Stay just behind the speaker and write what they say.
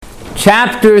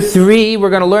Chapter 3, we're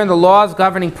going to learn the laws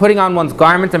governing putting on one's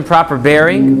garment and proper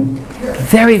bearing.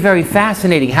 Very, very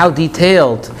fascinating how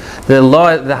detailed the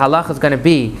halakha is going to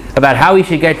be about how we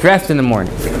should get dressed in the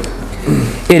morning.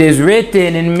 It is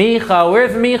written in Micha.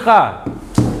 Where's Micha?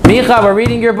 Micha, we're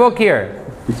reading your book here.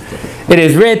 It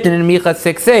is written in Micha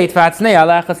 6:8, "V'atznei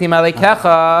alechasim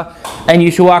alekecha," and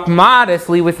you should walk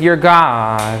modestly with your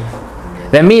God.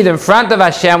 That means in front of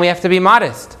Hashem we have to be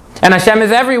modest. And Hashem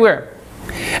is everywhere.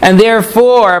 And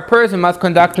therefore, a person must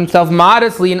conduct himself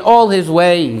modestly in all his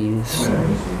ways.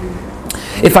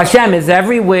 If Hashem is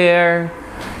everywhere,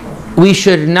 we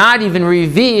should not even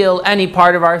reveal any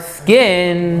part of our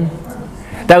skin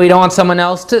that we don't want someone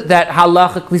else to, that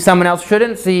halachically someone else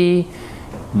shouldn't see,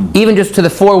 even just to the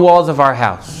four walls of our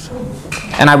house.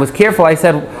 And I was careful, I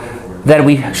said that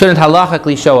we shouldn't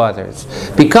halachically show others,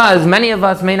 because many of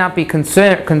us may not be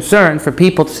concerned for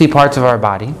people to see parts of our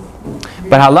body.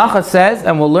 But halacha says,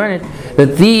 and we'll learn it,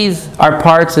 that these are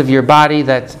parts of your body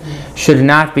that should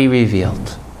not be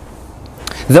revealed.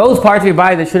 Those parts of your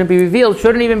body that shouldn't be revealed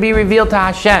shouldn't even be revealed to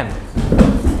Hashem.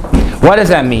 What does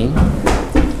that mean?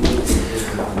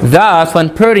 Thus,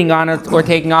 when putting on or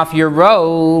taking off your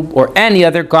robe or any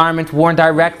other garment worn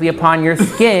directly upon your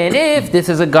skin, if this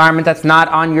is a garment that's not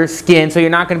on your skin, so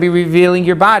you're not going to be revealing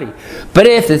your body. But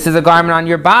if this is a garment on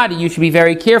your body, you should be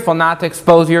very careful not to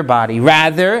expose your body.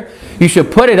 Rather, you should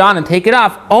put it on and take it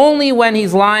off only when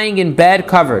he's lying in bed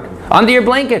covered, under your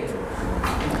blanket.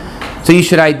 So you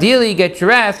should ideally get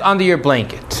dressed under your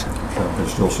blanket. I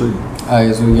still see.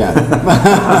 Yeah.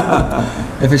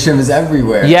 If Hashem is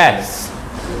everywhere. Yes.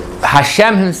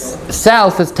 Hashem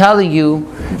himself is telling you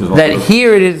that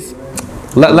here it is.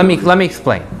 Let me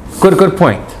explain. Good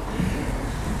point.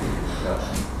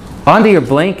 Under your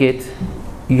blanket,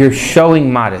 you're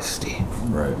showing modesty.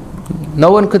 Right.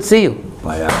 No one could see you.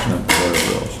 By accident,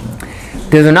 whatever else.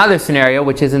 There's another scenario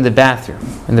which is in the bathroom.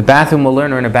 In the bathroom, we'll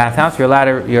learn, or in a bathhouse, you're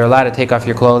allowed to take off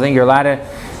your clothing. You're allowed to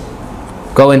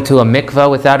go into a mikvah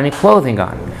without any clothing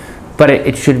on. But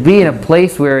it should be in a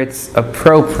place where it's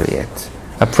appropriate.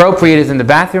 Appropriate is in the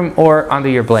bathroom or under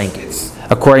your blankets,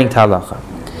 according to halacha.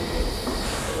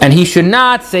 And he should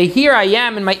not say, "Here I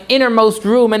am in my innermost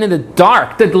room and in the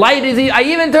dark. The light is, I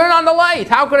even turn on the light.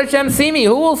 How could Hashem see me?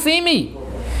 Who will see me?"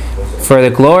 For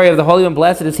the glory of the Holy One,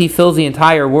 blessed is He, fills the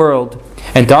entire world.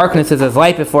 And darkness is as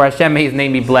light before Hashem, may His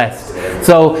name be blessed.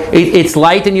 So it's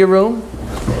light in your room,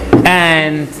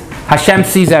 and Hashem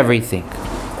sees everything.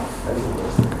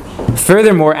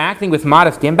 Furthermore, acting with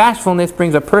modesty and bashfulness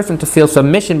brings a person to feel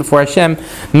submission before Hashem,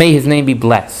 may His name be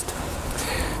blessed.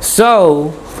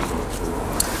 So,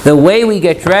 the way we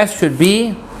get dressed should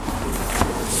be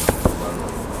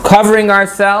covering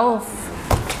ourselves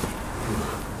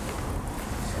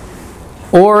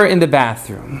or in the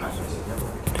bathroom.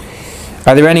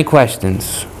 Are there any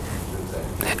questions?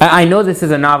 I know this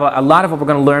is a novel. A lot of what we're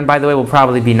going to learn, by the way, will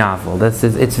probably be novel.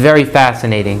 It's very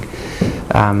fascinating.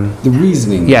 The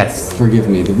reasoning. Yes. Forgive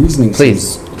me. The reasoning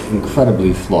Please. seems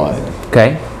incredibly flawed.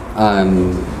 Okay.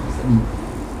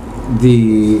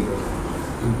 He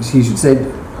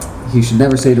should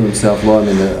never say to himself, "Lo, I'm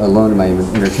alone in my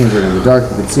inner chamber and in the dark."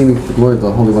 If it's seeming the glory of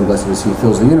the Holy One, blessed is He,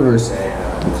 fills the universe,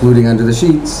 including under the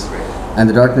sheets, and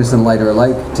the darkness and light are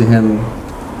alike to Him,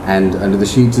 and under the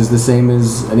sheets is the same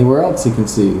as anywhere else He can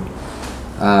see.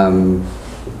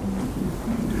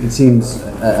 It seems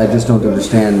I just don't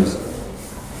understand.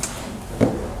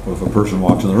 Well, if a person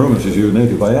walks in the room and sees you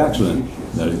naked by accident,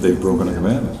 they've broken a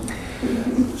commandment.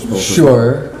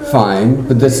 Sure, fine,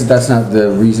 but that's not the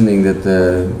reasoning that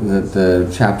the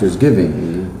chapter is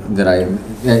giving.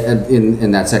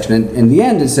 In that section, in the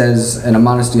end, it says, "And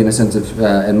modesty and a sense of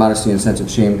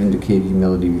shame indicate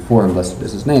humility before Him. Blessed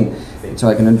is His name." So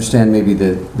I can understand maybe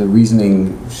the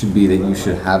reasoning should be that you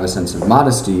should have a sense of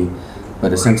modesty,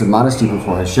 but a sense of modesty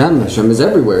before Hashem. Hashem is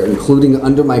everywhere, including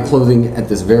under my clothing at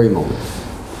this very moment.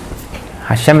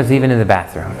 Hashem is even in the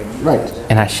bathroom. Right.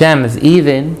 And Hashem is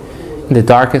even in the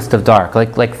darkest of dark,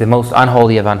 like the most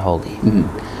unholy of unholy. Mm-hmm.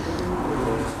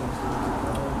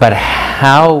 But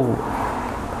how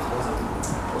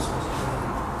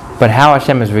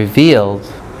Hashem is revealed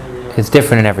is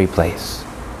different in every place,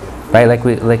 right? Like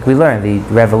we learned, the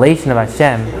revelation of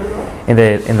Hashem in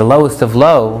the lowest of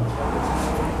low.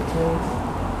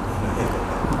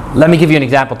 Let me give you an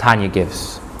example Tanya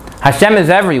gives. Hashem is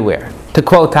everywhere, to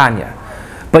quote Tanya.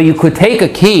 But you could take a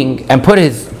king and put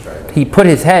his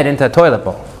head into a toilet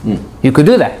bowl. You could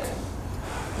do that.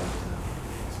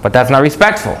 But that's not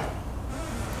respectful.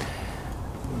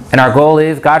 And our goal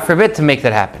is, God forbid, to make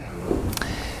that happen.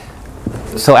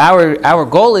 So our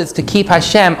goal is to keep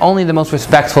Hashem only the most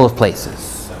respectful of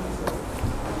places.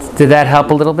 Did that help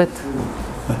a little bit?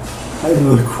 I have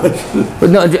another question.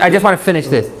 But no, I just want to finish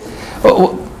this.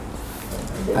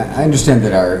 I understand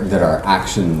that our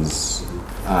actions,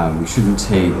 we shouldn't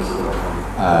take. We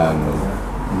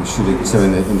should. So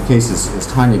in the case as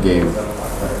Tanya gave,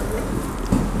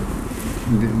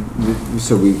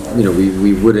 so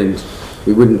we wouldn't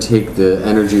take the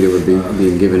energy that we're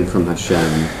being given from Hashem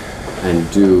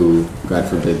and do, God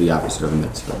forbid, the opposite of a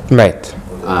mitzvah. Right.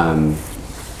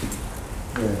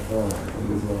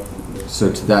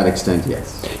 So to that extent,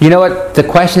 yes. You know what? The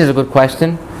question is a good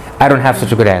question. I don't have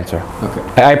such a good answer. Okay.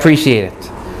 I appreciate it.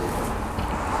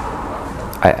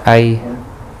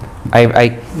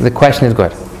 The question is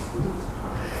good.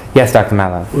 Yes, Dr.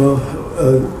 Malav. Well,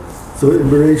 so in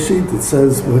Bereshit it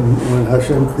says when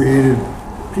Hashem created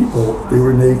people, they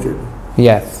were naked.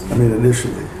 Yes. I mean,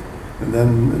 initially, and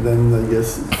then I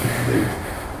guess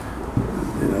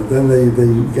they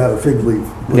got a fig leaf.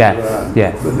 Yes.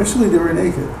 Yes. But initially they were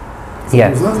naked. So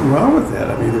Yes. There was nothing wrong with that.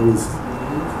 I mean, it was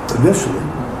initially.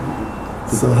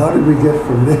 So how did we get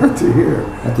from there to here?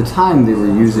 At the time, they were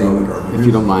using, if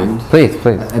you don't mind. Please.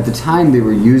 At the time, they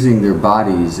were using their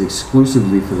bodies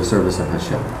exclusively for the service of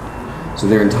Hashem. So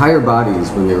their entire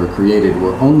bodies, when they were created,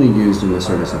 were only used in the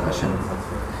service of Hashem.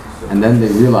 And then they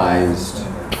realized,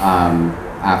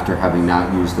 after having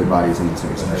not used their bodies in the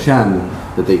service of Hashem,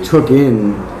 that they took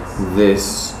in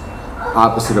this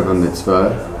opposite of a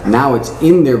mitzvah. Now it's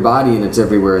in their body and it's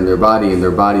everywhere in their body, and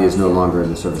their body is no longer in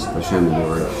the service of Hashem, and they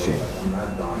were ashamed.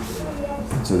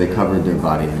 So they covered their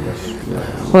body in this.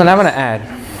 Well, and I want to add,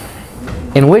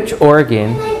 in which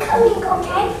organ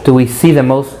do we see the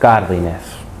most godliness?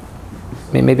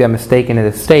 Maybe I'm mistaken in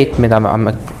this statement, I'm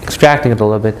extracting it a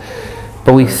little bit,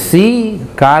 but we see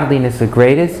godliness the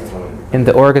greatest in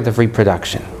the organs of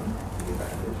reproduction.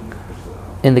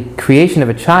 In the creation of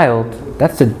a child,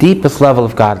 that's the deepest level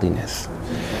of godliness.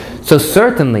 So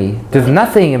certainly, there's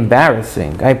nothing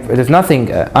embarrassing, there's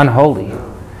nothing unholy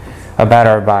about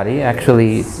our body.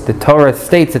 Actually, the Torah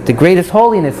states that the greatest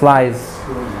holiness lies,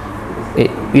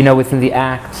 within the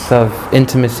acts of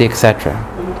intimacy, etc.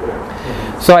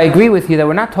 So I agree with you that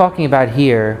we're not talking about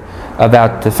here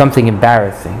about something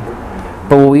embarrassing,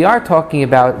 but what we are talking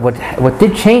about, what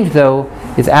did change though,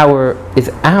 is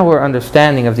our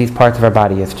understanding of these parts of our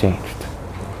body has changed.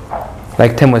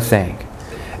 Like Tim was saying,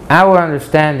 our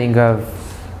understanding of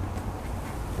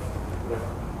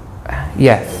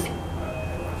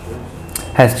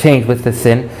has changed with the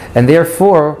sin, and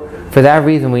therefore, for that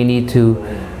reason, we need to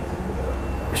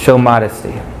show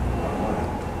modesty.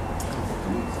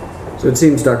 So it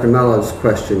seems Dr. Malav's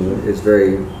question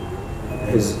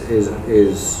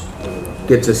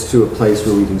gets us to a place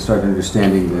where we can start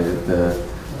understanding the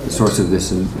source of this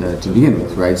to begin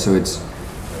with, right? So it's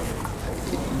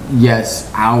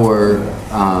our.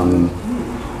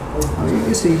 I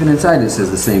guess even inside it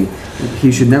says the same.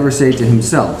 He should never say to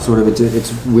himself. Sort of,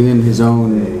 it's within his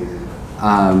own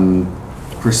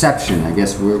perception. I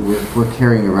guess we're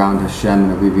carrying around Hashem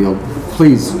and a revealed.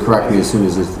 Please correct me as soon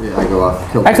as I go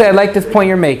off kilter. Actually, I like this point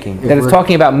you're making. That it's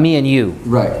talking about me and you.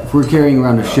 Right. If we're carrying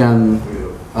around Hashem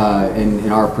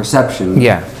in our perception,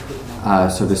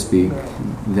 so to speak,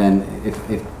 then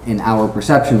if in our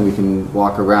perception we can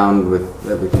walk around with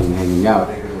everything hanging out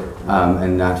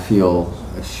and not feel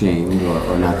ashamed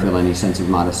or not feel any sense of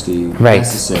modesty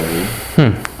necessary,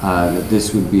 that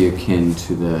this would be akin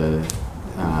to the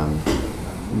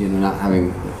not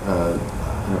having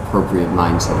an appropriate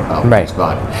mindset about one's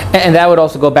body. And that would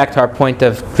also go back to our point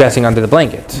of dressing under the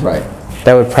blanket. Right.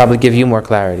 That would probably give you more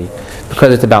clarity,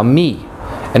 because it's about me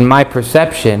and my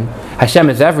perception. Hashem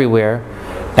is everywhere,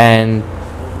 and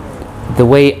the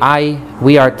way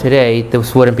we are today,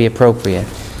 this wouldn't be appropriate.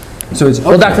 So it's okay.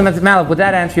 Well, Dr. Malav, would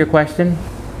that answer your question?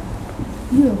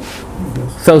 Yeah.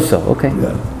 So, okay.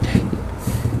 Yeah.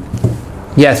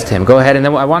 Yes, Tim, go ahead. And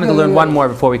then I wanted to learn one more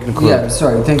before we conclude. Yeah,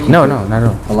 sorry, thank you. No, not at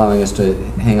all. Allowing us to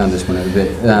hang on this one a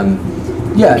bit. I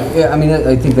mean,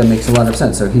 I think that makes a lot of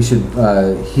sense. So he should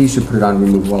put it on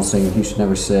remove while saying he should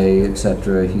never say,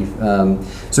 etc.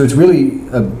 So it's really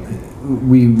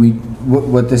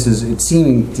what this is. It's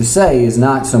seeming to say is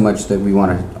not so much that we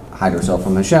want to hide ourselves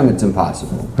from Hashem. It's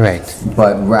impossible. Right.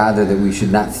 But rather that we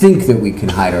should not think that we can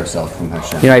hide ourselves from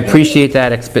Hashem. I appreciate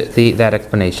that that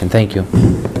explanation. Thank you.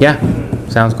 Yeah,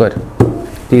 sounds good.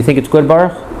 Do you think it's good,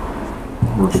 Baruch?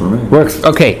 Works for me. Works.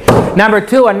 Okay. Number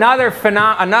 2, another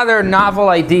novel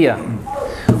idea.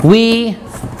 We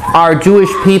are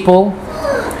Jewish people,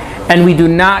 and we do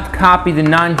not copy the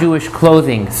non-Jewish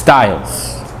clothing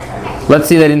styles. Let's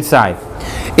see that inside.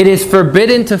 It is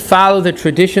forbidden to follow the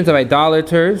traditions of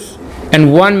idolaters,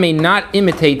 and one may not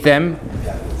imitate them,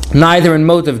 neither in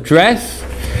modes of dress,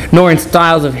 nor in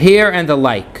styles of hair and the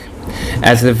like.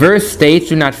 As the verse states,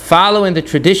 do not follow in the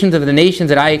traditions of the nations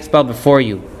that I expelled before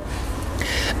you.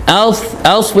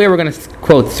 Elsewhere, we're going to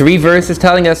quote 3 verses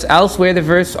telling us, elsewhere the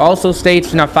verse also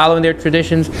states, do not follow in their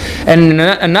traditions. And in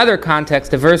another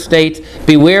context, the verse states,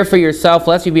 beware for yourself,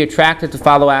 lest you be attracted to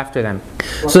follow after them.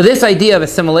 So this idea of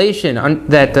assimilation,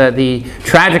 the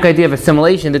tragic idea of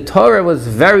assimilation, the Torah was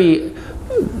very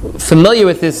familiar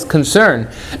with this concern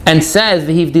and says,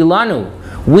 V'hiv dilanu,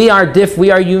 we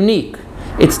are unique.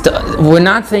 We're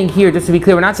not saying here, just to be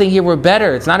clear, we're not saying here we're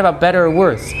better. It's not about better or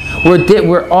worse.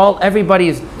 Everybody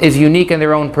is unique in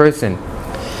their own person.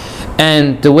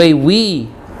 And the way we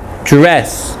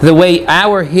dress, the way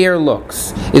our hair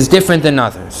looks, is different than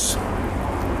others.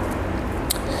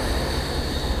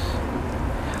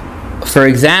 For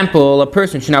example, a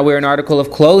person should not wear an article of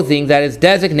clothing that is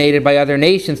designated by other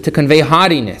nations to convey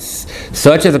haughtiness,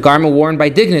 such as a garment worn by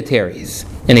dignitaries.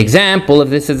 An example of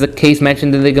this is the case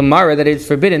mentioned in the Gemara that it is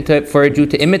forbidden for a Jew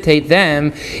to imitate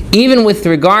them, even with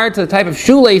regard to the type of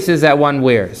shoelaces that one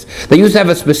wears. They used to have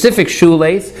a specific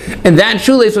shoelace, and that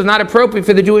shoelace was not appropriate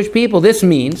for the Jewish people. This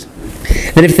means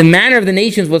that if the manner of the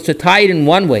nations was to tie it in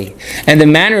one way, and the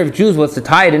manner of Jews was to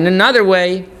tie it in another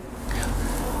way,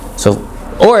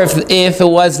 or if it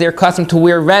was their custom to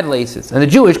wear red laces, and the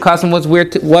Jewish custom was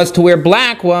to wear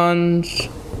black ones.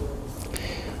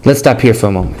 Let's stop here for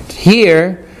a moment.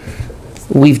 Here,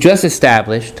 we've just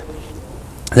established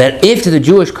that if to the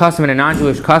Jewish custom and a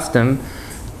non-Jewish custom,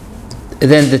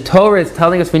 then the Torah is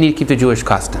telling us we need to keep the Jewish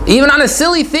custom. Even on a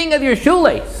silly thing of your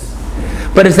shoelace.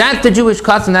 But if that's the Jewish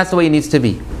custom, that's the way it needs to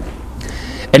be.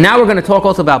 And now we're going to talk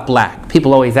also about black.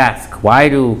 People always ask, why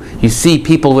do you see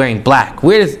people wearing black?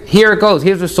 Here it goes.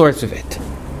 Here's the source of it.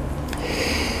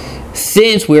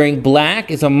 Since wearing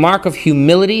black is a mark of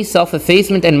humility,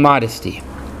 self-effacement, and modesty.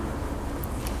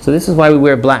 So this is why we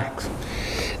wear black.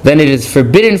 Then it is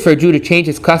forbidden for a Jew to change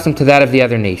his custom to that of the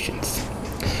other nations.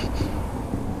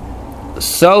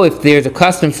 So if there's a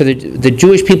custom for the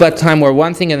Jewish people at the time wore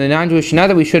one thing and the non-Jewish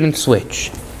another, we shouldn't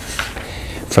switch.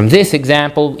 From this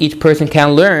example, each person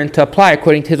can learn to apply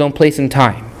according to his own place and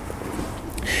time.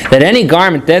 That any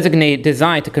garment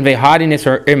designed to convey haughtiness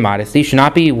or immodesty should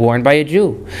not be worn by a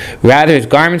Jew. Rather, his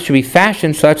garments should be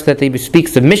fashioned such that they bespeak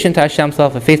submission to Hashem,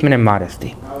 self-effacement, and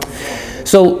modesty.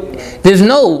 So there's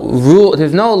no rule.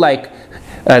 There's no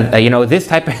this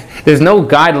type of. There's no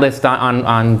guide list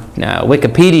on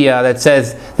Wikipedia that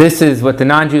says this is what the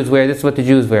non-Jews wear. This is what the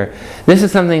Jews wear. This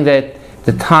is something that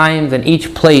the times and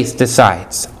each place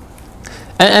decides,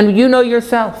 and you know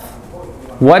yourself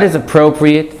what is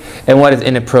appropriate and what is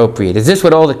inappropriate. Is this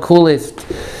what all the coolest?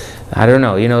 I don't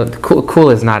know.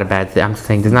 Cool is not a bad thing. I'm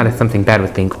saying there's not something bad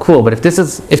with being cool. But if this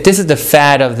is the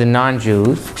fad of the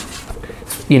non-Jews,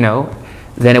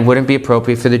 then it wouldn't be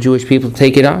appropriate for the Jewish people to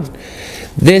take it on.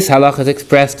 This halacha is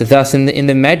expressed thus in the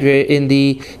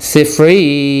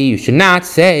Sifri. You should not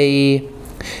say,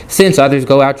 since others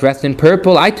go out dressed in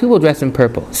purple, I too will dress in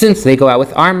purple. Since they go out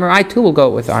with armor, I too will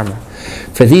go with armor.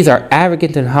 For these are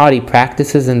arrogant and haughty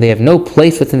practices, and they have no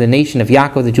place within the nation of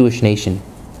Yaakov, the Jewish nation.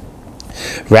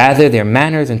 Rather, their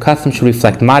manners and customs should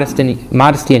reflect modesty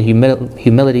and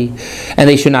humility, and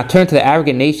they should not turn to the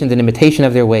arrogant nations in imitation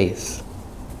of their ways.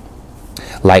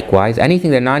 Likewise, anything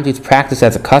that non-Jews practice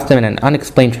as a custom and an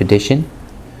unexplained tradition,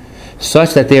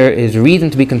 such that there is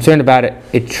reason to be concerned about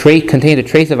it contains a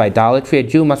trace of idolatry, a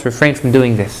Jew must refrain from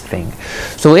doing this thing.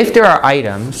 So if there are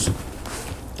items,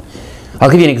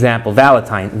 I'll give you an example,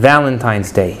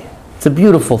 Valentine's Day. It's a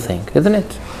beautiful thing, isn't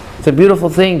it? It's a beautiful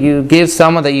thing. You give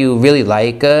someone that you really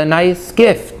like a nice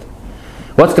gift.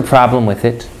 What's the problem with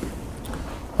it?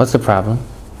 What's the problem?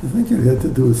 I think it had to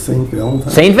do with Saint Valentine.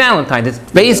 Saint Valentine. It's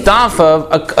based off of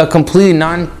a completely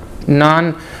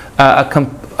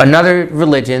another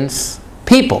religion's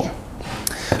people.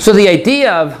 So the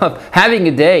idea of having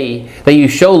a day that you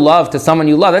show love to someone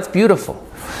you love, that's beautiful.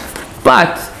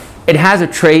 But it has a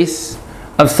trace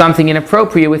of something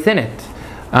inappropriate within it.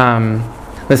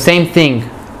 The same thing,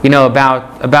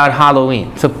 about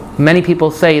Halloween. So many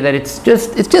people say that it's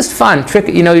just fun,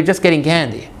 you're just getting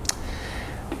candy.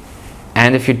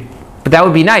 And but that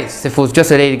would be nice if it was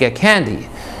just a day to get candy.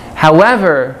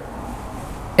 However,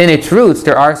 in its roots,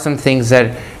 there are some things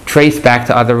that trace back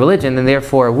to other religion, and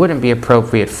therefore it wouldn't be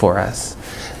appropriate for us.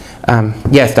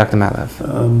 Yes, Dr. Matlev.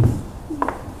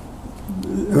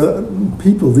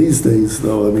 People these days,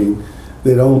 though,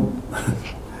 they don't.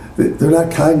 They're not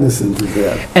cognizant of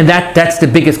that. And that's the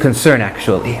biggest concern,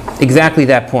 actually. Exactly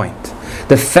that point.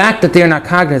 The fact that they're not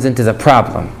cognizant is a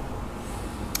problem.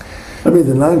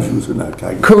 The non-Jews are not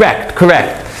cognizant. Correct.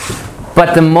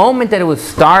 But the moment that it was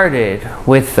started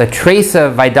with a trace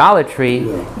of idolatry,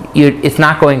 it's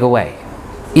not going away,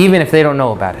 even if they don't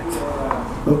know about it.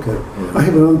 Okay. I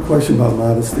have another question about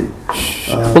modesty.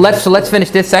 Well, let's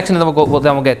finish this section, and then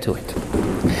we'll get to it.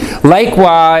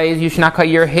 Likewise, you should not cut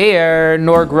your hair,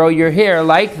 nor grow your hair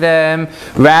like them.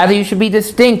 Rather, you should be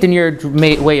distinct in your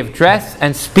way of dress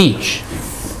and speech,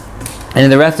 and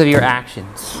in the rest of your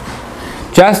actions.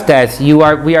 Just as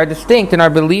we are distinct in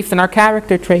our beliefs and our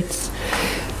character traits.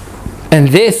 And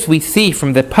this we see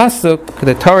from the pasuk,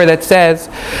 the Torah, that says,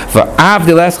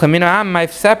 "V'avdilescha min ha'am,"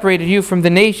 I've separated you from the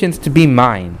nations to be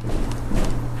mine.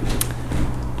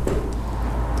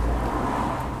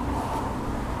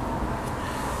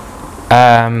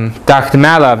 Dr.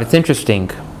 Malav, it's interesting.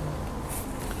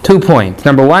 2 points.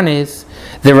 Number one is,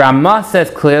 the Ramah says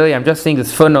clearly, I'm just seeing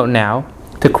this footnote now,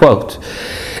 to quote,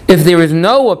 if there is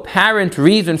no apparent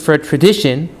reason for a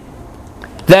tradition,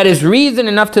 that is reason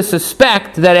enough to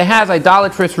suspect that it has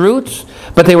idolatrous roots,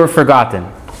 but they were forgotten.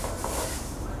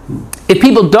 If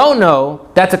people don't know,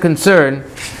 that's a concern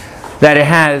that it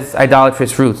has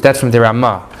idolatrous roots. That's from the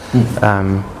Ramah.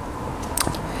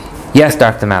 Yes,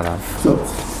 Dr. Malav. So,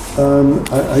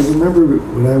 I remember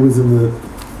when I was in the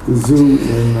zoo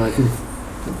in, I think,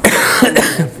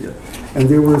 Philadelphia, and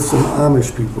there were some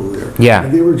Amish people there. Yeah.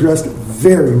 And they were dressed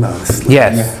very modestly.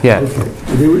 Yes, yes. Okay.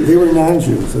 And they were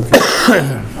non-Jews, okay.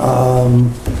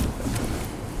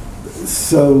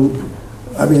 So,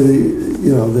 I mean,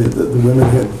 the women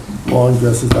had long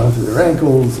dresses down to their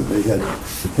ankles, and they had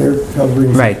hair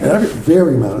coverings. Right. And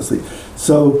very modestly.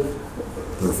 So,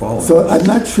 They're following. so I'm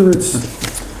not sure it's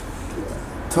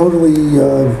totally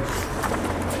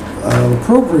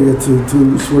appropriate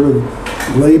to sort of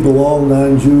label all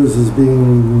non-Jews as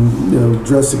being,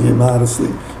 dressing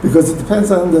immodestly, because it depends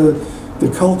on the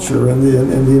culture and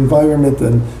the environment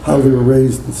and how they were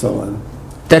raised and so on.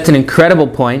 That's an incredible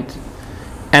point,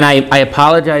 and I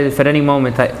apologize if at any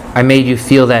moment I made you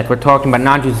feel that we're talking about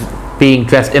non-Jews being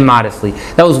dressed immodestly.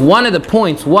 That was one of the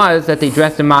points, was that they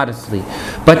dressed immodestly.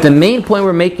 But the main point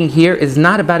we're making here is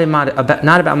not about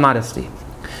modesty.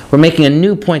 We're making a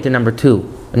new point in number 2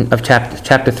 of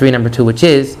chapter 3, number 2, which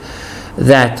is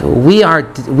that we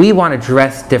want to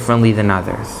dress differently than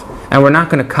others, and we're not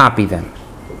going to copy them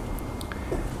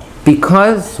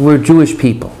because we're Jewish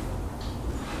people.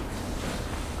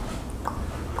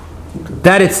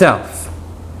 That itself.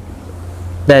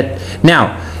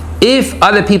 Now, if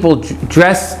other people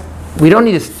dress, we don't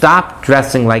need to stop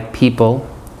dressing like people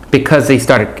because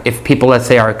if people, let's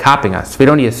say, are copying us. We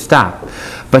don't need to stop.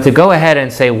 But to go ahead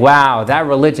and say, wow, that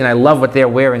religion, I love what they're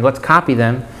wearing, let's copy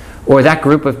them. Or that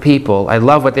group of people, I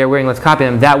love what they're wearing, let's copy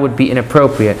them, that would be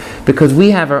inappropriate. Because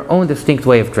we have our own distinct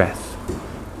way of dress.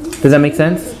 Does that make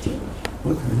sense?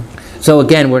 Okay. So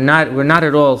again, we're not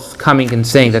at all coming and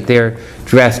saying that they're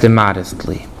dressed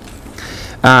immodestly.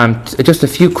 Just a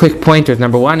few quick pointers.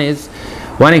 Number one is,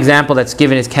 one example that's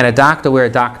given is, can a doctor wear a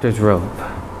doctor's robe?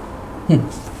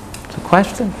 It's a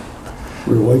question.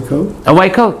 Wear a white coat? A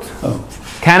white coat. Oh.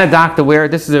 Can a doctor wear?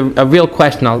 This is a real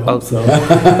question.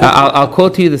 I'll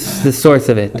quote to you the source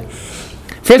of it.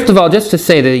 First of all, just to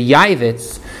say, the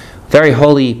Yavitz, very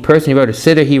holy person, he wrote a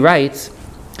siddur, he writes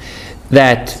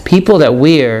that people that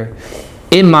wear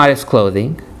immodest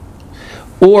clothing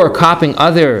or copying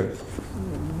other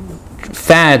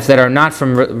fads that are not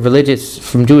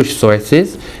from Jewish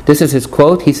sources, this is his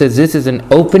quote, he says, this is an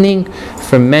opening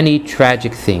for many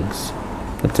tragic things.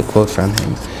 That's a quote from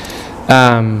him.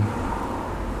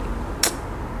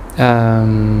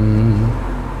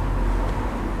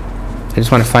 I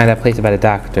just want to find that place about a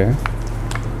doctor.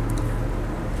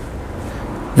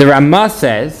 The Ramah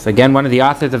says, again, one of the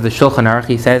authors of the Shulchan Aruch,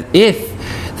 he says, if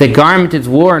the garment is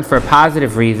worn for a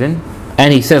positive reason,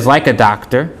 and he says like a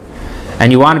doctor,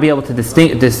 and you want to be able to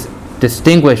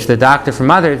distinguish the doctor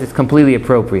from others, it's completely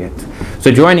appropriate.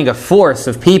 So joining a force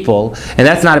of people, and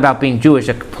that's not about being Jewish,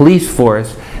 a police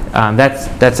force,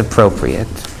 that's appropriate.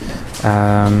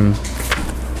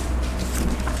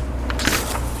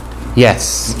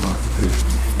 Yes.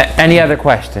 Any other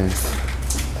questions?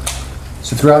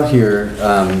 So throughout here,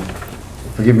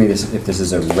 forgive me if this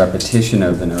is a repetition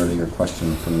of an earlier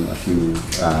question from a few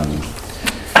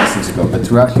lessons ago, but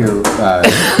throughout here,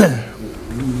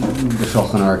 the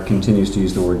Shulchan Aruch continues to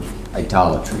use the word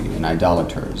idolatry and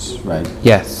idolaters, right?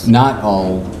 Yes. Not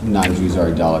all non-Jews are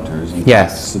idolaters. In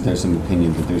Yes. fact, so there's some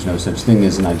opinion that there's no such thing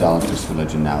as an idolatrous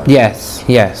religion nowadays. Yes,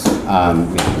 yes.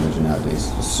 Religion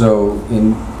nowadays. So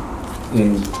in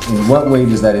what way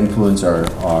does that influence our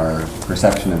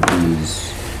perception of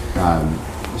these?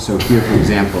 So here, for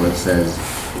example, it says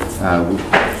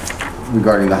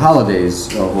regarding the holidays,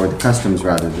 or the customs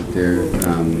rather, that they're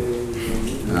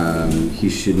He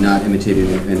should not imitate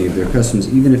any of their customs,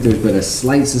 even if there's but a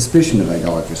slight suspicion of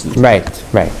idolatrousness. Right,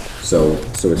 right. So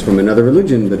it's from another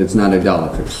religion, but it's not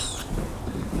idolatrous.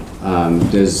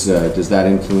 Does that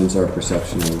influence our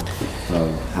perception of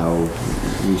how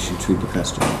we should treat the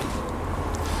custom?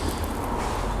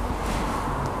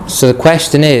 So the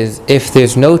question is, if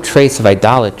there's no trace of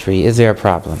idolatry, is there a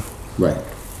problem? Right.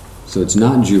 So it's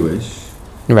not Jewish.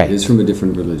 Right. It is from a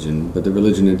different religion, but the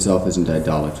religion itself isn't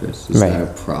idolatrous. Is that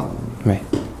a problem? Right.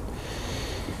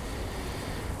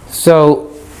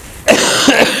 So,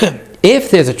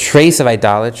 if there's a trace of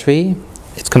idolatry,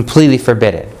 it's completely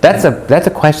forbidden. That's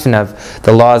a question of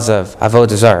the laws of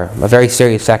Avodah Zarah, a very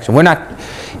serious section.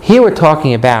 We're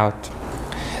talking about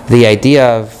the idea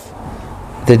of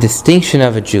the distinction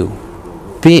of a Jew.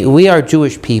 We are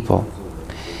Jewish people,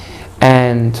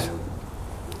 and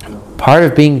part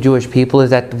of being Jewish people is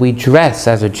that we dress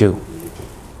as a Jew.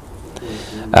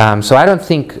 So I don't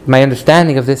think, my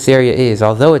understanding of this area is,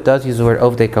 although it does use the word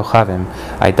Ovdei Kochavim,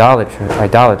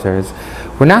 idolaters,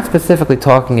 we're not specifically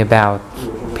talking about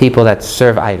people that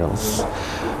serve idols.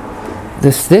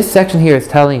 This section here is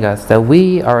telling us that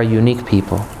we are a unique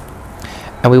people,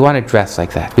 and we want to dress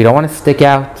like that. We don't want to stick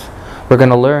out. We're going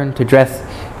to learn to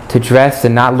dress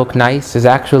and not look nice is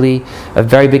actually a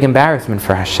very big embarrassment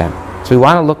for Hashem. So we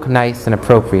want to look nice and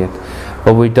appropriate,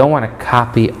 but we don't want to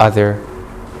copy other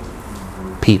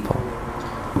people.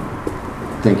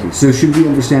 Thank you. So should we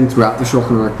understand throughout the Shulchan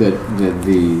Aruch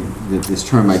that this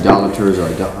term idolaters or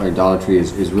idolatry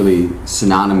is really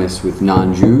synonymous with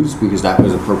non-Jews, because that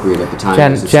was appropriate at the time?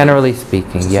 Generally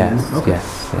speaking, yes. Okay.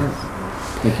 Yes.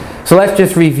 Thank you. So let's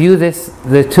just review the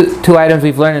two items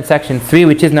we've learned in section 3,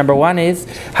 which is, number 1 is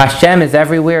Hashem is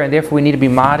everywhere, and therefore we need to be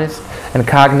modest and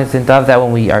cognizant of that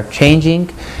when we are changing.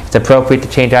 It's appropriate to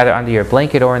change either under your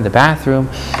blanket or in the bathroom.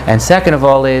 And second of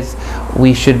all is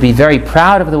we should be very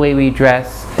proud of the way we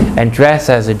dress, and dress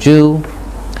as a Jew,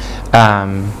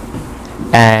 and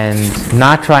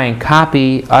not try and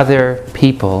copy other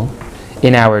people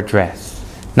in our dress.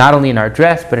 Not only in our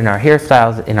dress, but in our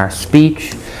hairstyles, in our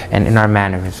speech, and in our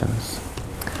mannerisms.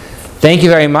 Thank you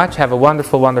very much. Have a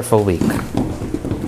wonderful, wonderful week.